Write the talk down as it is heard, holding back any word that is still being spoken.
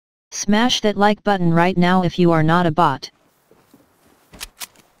Smash that like button right now if you are not a bot.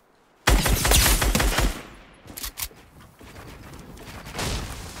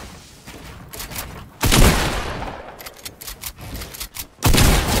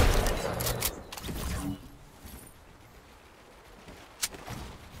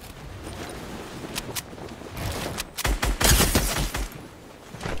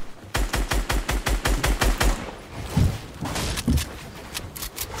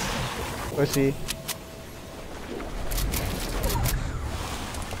 Pussy.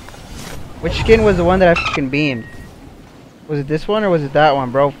 Which skin was the one that I fucking beamed? Was it this one or was it that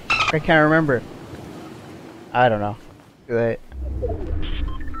one, bro? I can't remember. I don't know. Too late.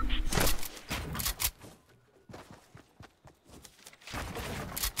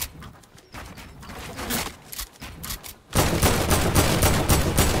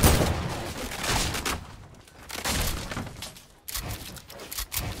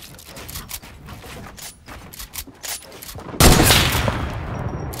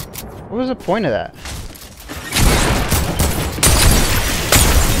 What was the point of that?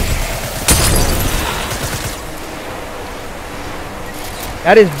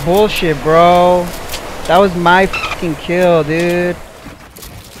 That is bullshit, bro. That was my fucking kill, dude.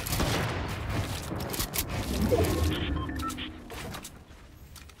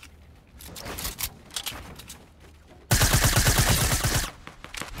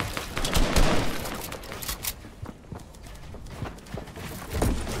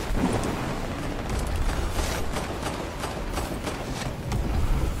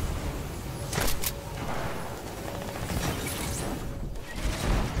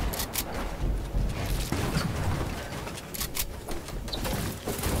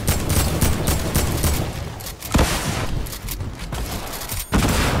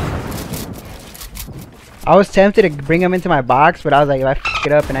 I was tempted to bring him into my box, but I was like, if I fuck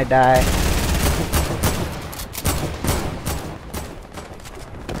it up and I die.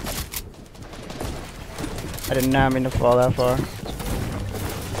 I did not mean to fall that far.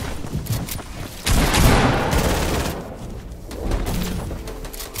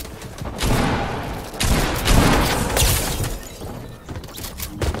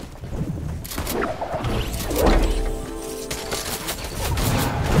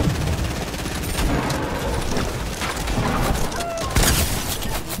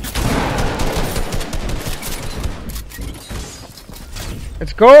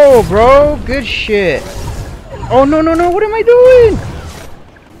 Let's go, bro. Good shit. Oh, no, no, no. What am I doing?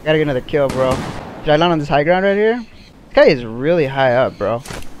 Gotta get another kill, bro. Did I land on this high ground right here? This guy is really high up, bro.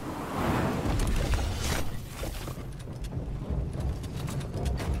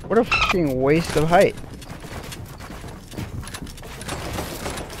 What a fucking waste of height.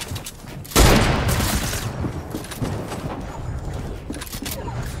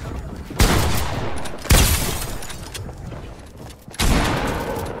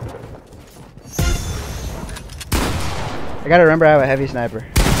 I gotta remember I have a heavy sniper.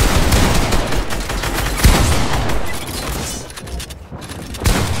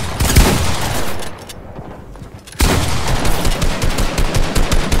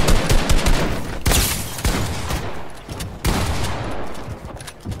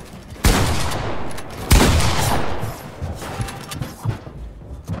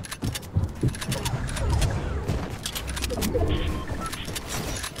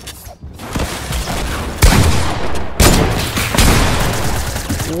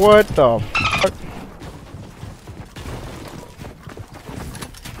 What the fuck?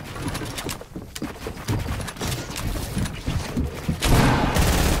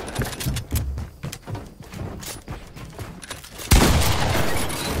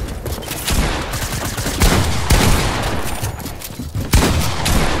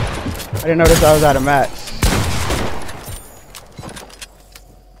 I didn't notice I was out of mats.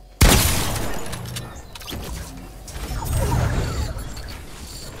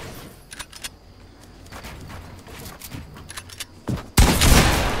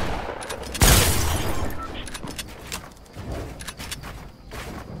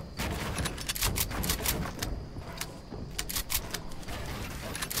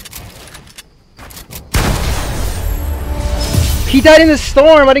 He died in the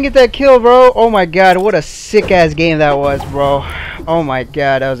storm. I didn't get that kill, bro. Oh my god, what a sick ass game that was, bro. Oh my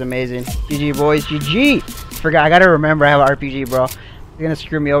god, that was amazing. GG, boys. GG. Forgot. I gotta remember I have an RPG, bro. You're gonna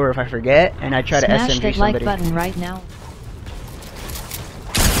screw me over if I forget and I try to SMG somebody. Smash that like button right now.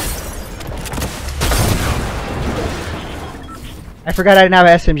 I forgot I didn't have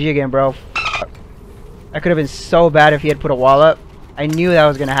an SMG again, bro. That could have been so bad if he had put a wall up. I knew that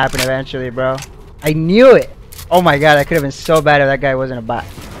was gonna happen eventually, bro. I knew it. Oh my god, that could have been so bad if that guy wasn't a bot.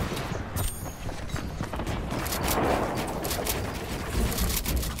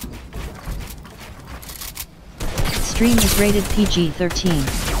 stream is rated PG-13.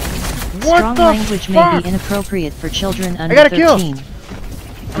 What Strong the language may fuck? be inappropriate for children under got a kill. 13.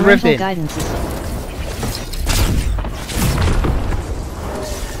 Parental Ripped guidance is...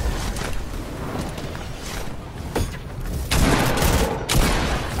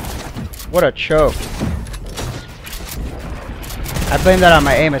 What a choke. I blame that on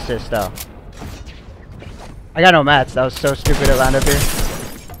my aim assist though. I got no mats. That was so stupid to land up here.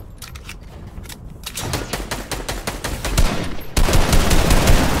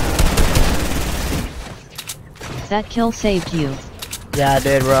 That kill saved you. Yeah, I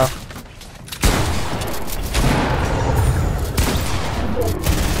did, bro.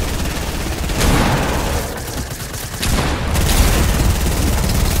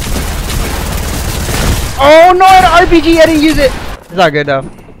 Oh no, I had an RPG, I didn't use it. It's all good though.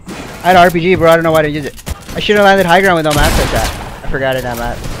 I had an RPG, bro, I don't know why I didn't use it. I should have landed high ground with no mats like that. I forgot it, that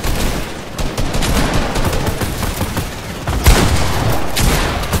map.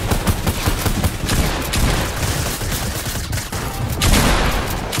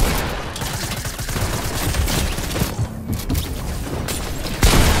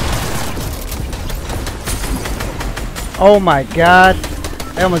 Oh my god.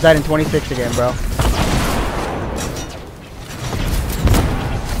 I almost died in 26 again, bro.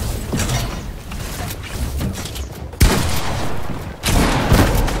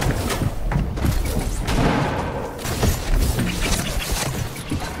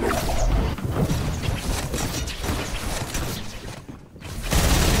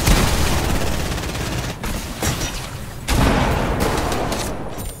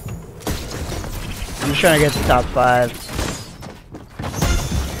 I'm just trying to get to top 5.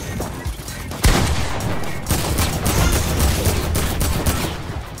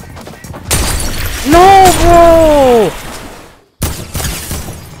 No, bro!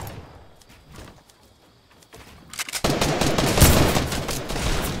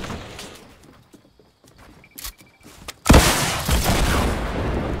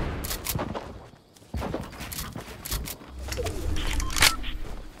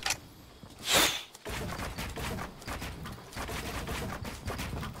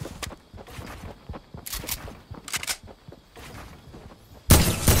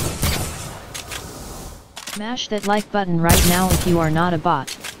 Smash that like button right now if you are not a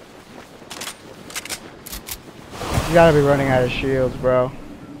bot. You gotta be running out of shields, bro.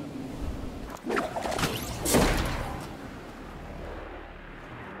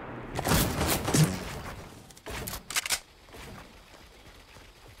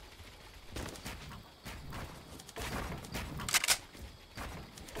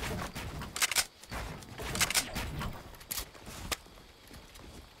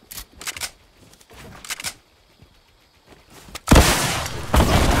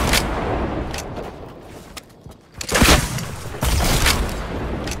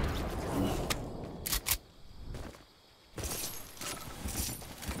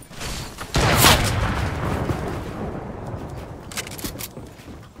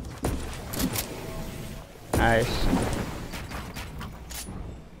 Nice.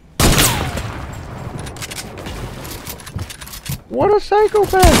 What a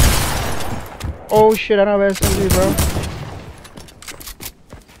psychopath! Oh shit, I don't have SMG, bro.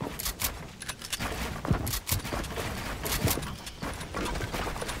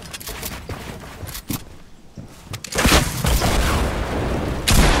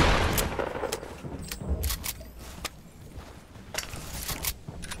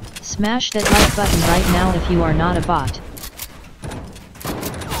 Smash that like button right now if you are not a bot.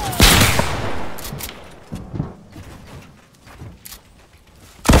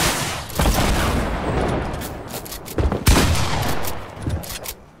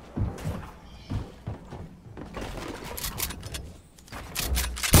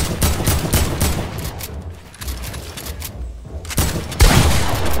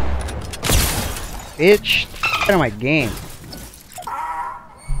 Bitch, get out of my game.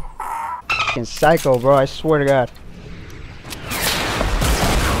 Fucking psycho, bro, I swear to God.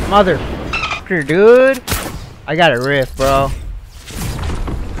 Motherfucker, dude. I got a riff, bro.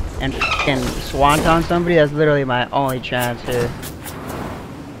 And fucking swanton somebody, that's literally my only chance here.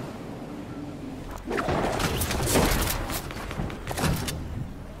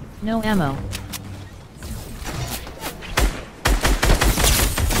 No ammo.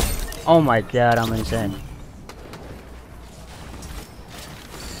 Oh my god, I'm insane.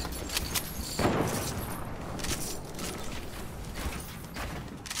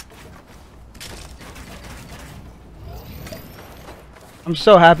 I'm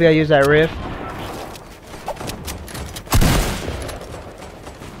so happy I used that riff.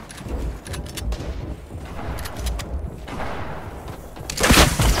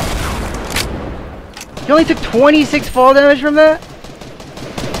 He only took 26 fall damage from that?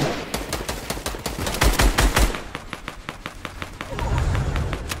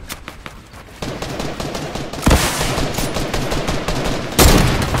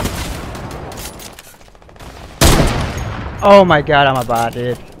 Oh my god, I'm a bot,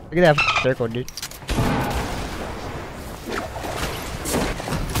 dude. Look at that circle, dude.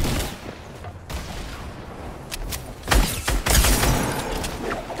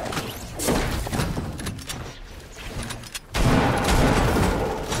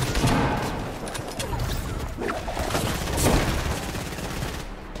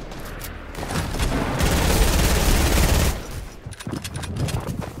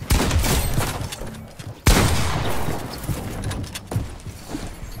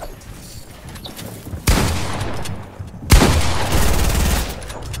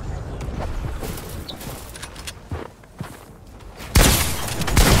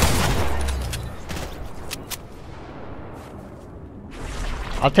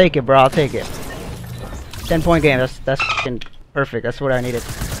 I'll take it, bro. I'll take it. 10-point game. That's fucking perfect. That's what I needed.